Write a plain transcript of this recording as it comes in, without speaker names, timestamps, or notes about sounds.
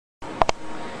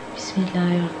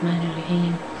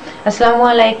Bismillahirrahmanirrahim. Assalamu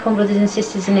alaikum, brothers and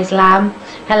sisters in Islam.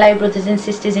 Hello, brothers and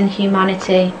sisters in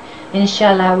humanity.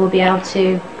 Inshallah, we'll be able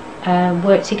to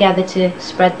work together to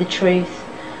spread the truth.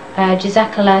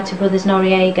 Jazakallah to brothers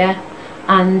Noriega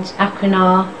and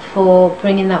Akrinar for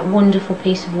bringing that wonderful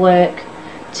piece of work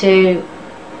to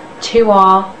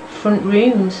our front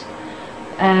rooms.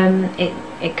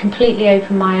 It completely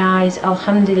opened my eyes.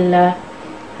 Alhamdulillah.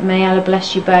 May Allah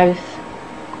bless you both.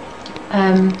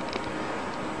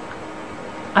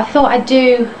 I thought I'd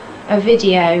do a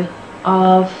video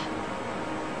of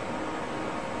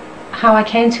how I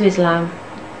came to Islam.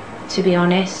 To be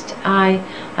honest, I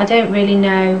don't really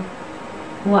know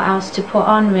what else to put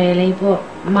on really, but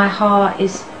my heart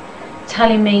is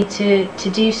telling me to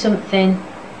do something,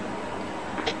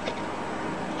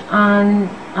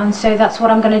 and so that's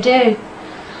what I'm going to do.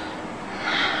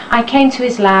 I came to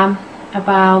Islam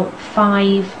about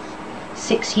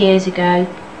 5-6 years ago.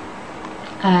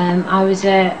 I was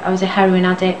a heroin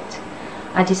addict.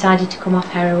 I decided to come off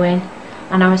heroin,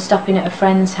 and I was stopping at a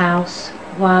friend's house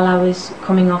while I was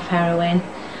coming off heroin,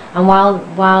 and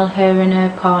while her and her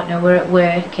partner were at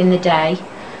work in the day,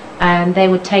 they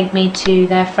would take me to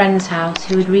their friend's house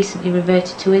who had recently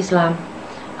reverted to Islam.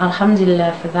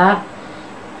 Alhamdulillah for that.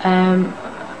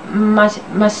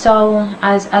 My soul,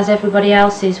 as everybody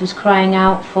else's, was crying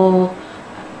out for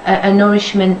a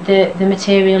nourishment that the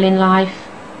material in life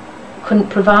couldn't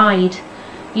provide.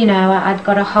 You know, I'd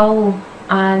got a hole,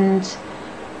 and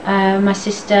my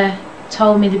sister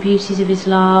told me the beauties of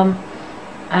Islam,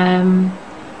 and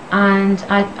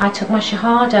I took my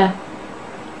Shahada.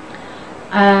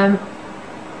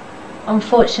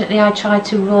 Unfortunately, I tried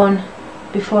to run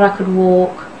before I could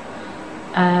walk.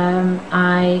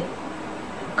 I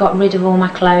got rid of all my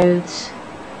clothes.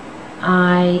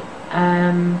 I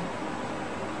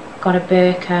got a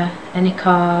burqa, a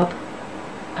niqab.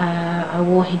 I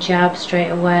wore hijab straight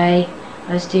away.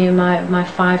 I was doing my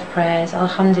 5 prayers,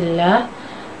 alhamdulillah.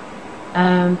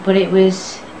 But it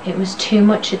was too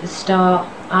much at the start.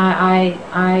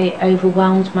 I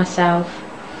overwhelmed myself,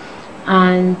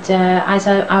 and as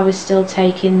I was still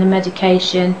taking the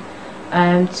medication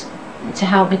to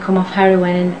help me come off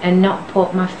heroin and not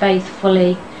put my faith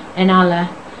fully in Allah,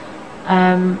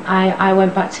 I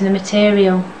went back to the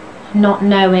material, not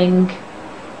knowing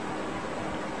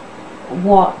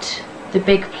what the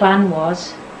big plan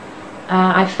was.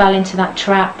 I fell into that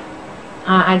trap.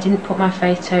 I didn't put my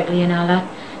faith totally in Allah.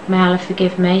 May Allah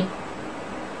forgive me.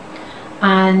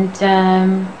 And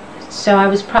so I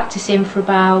was practicing for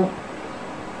about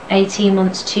 18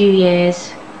 months, 2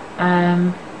 years.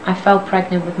 I fell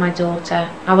pregnant with my daughter.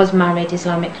 I was married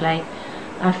Islamically.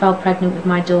 I fell pregnant with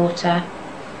my daughter,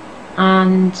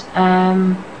 and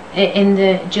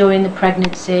during the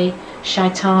pregnancy,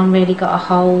 Shaitan really got a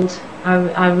hold.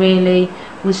 I really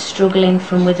was struggling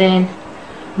from within,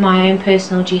 my own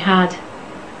personal jihad,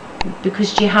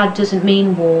 because jihad doesn't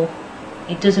mean war.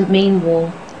 It doesn't mean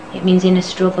war. It means inner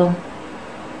struggle.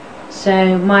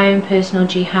 So my own personal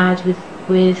jihad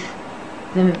with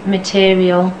the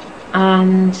material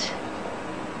and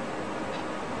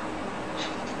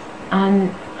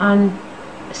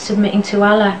submitting to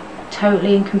Allah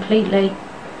totally and completely.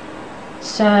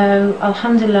 So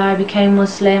alhamdulillah, I became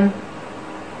Muslim,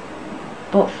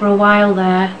 but for a while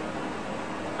there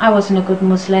I wasn't a good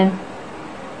Muslim.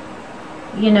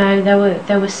 You know,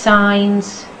 there were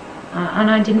signs,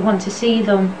 and I didn't want to see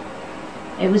them.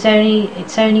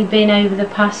 It's only been over the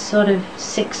past sort of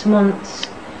 6 months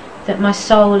that my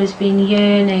soul has been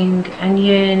yearning and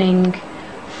yearning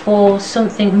for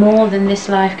something more than this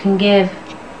life can give,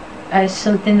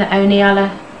 something that only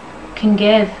Allah can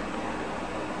give.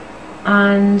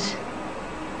 And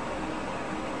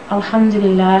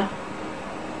alhamdulillah,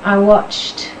 I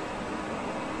watched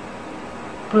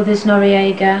brothers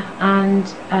Noriega and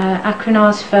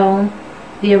Akrinar's film,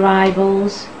 The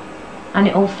Arrivals, and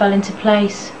it all fell into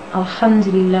place.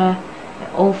 Alhamdulillah, it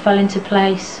all fell into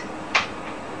place.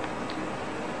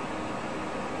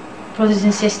 Brothers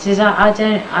and sisters, I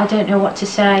don't know what to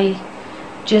say.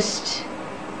 Just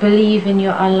believe in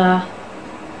your Allah.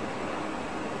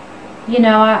 You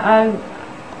know,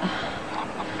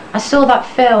 I saw that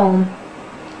film,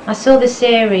 I saw the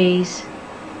series,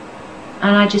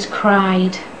 and I just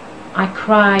cried. I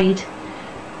cried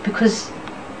because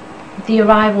The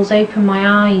Arrivals opened my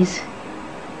eyes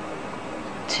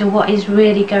to what is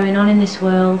really going on in this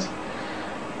world,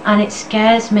 and it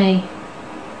scares me.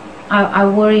 I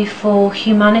worry for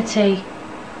humanity.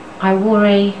 I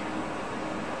worry,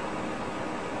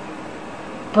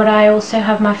 but I also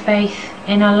have my faith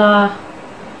in Allah,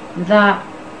 that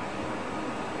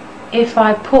if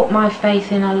I put my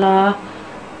faith in Allah,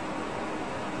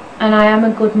 and I am a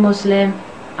good Muslim,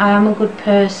 I am a good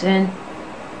person,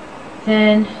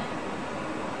 then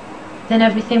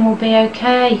everything will be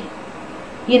okay.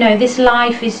 You know, this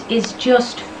life is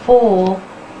just for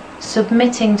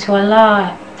submitting to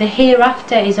Allah. The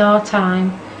hereafter is our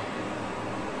time.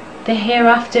 The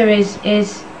hereafter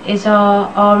is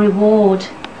our reward.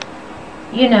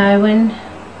 You know, and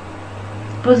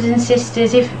brothers and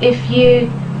sisters, if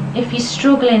you're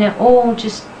struggling at all,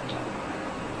 just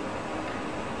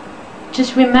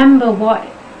remember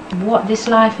what this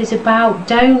life is about.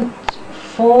 Don't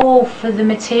fall for the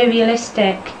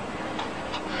materialistic,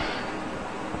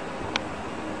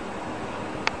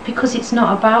 because it's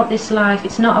not about this life.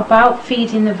 It's not about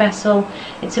feeding the vessel,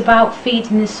 it's about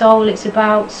feeding the soul. It's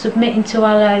about submitting to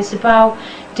Allah. It's about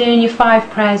doing your 5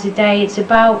 prayers a day. It's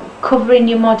about covering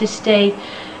your modesty.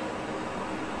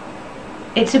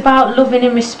 It's about loving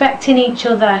and respecting each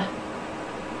other.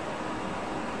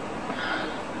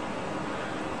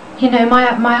 You know,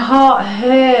 my heart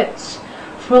hurts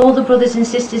for all the brothers and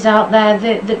sisters out there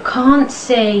that can't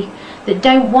see, that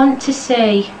don't want to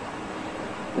see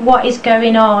what is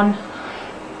going on.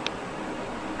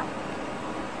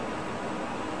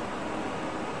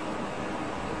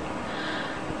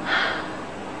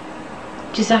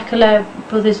 Jazakallah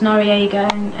brothers Noriega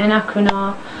and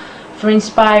Akronar for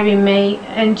inspiring me,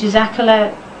 and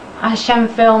Jazakallah Hashem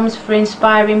Films for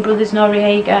inspiring brothers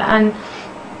Noriega and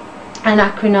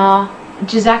Akronar.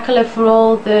 Jazakallah for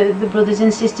all the brothers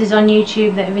and sisters on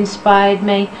YouTube that have inspired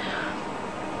me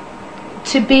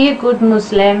to be a good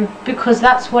Muslim, because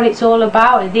that's what it's all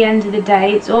about at the end of the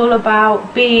day. It's all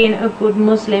about being a good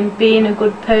Muslim, being a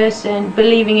good person,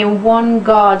 believing in one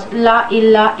God, La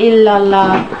ilaha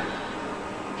illallah.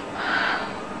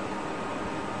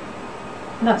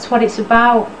 That's what it's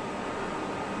about.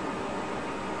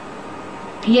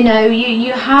 You know,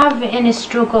 you have in a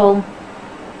struggle,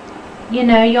 you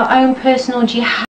know, your own personal jihad.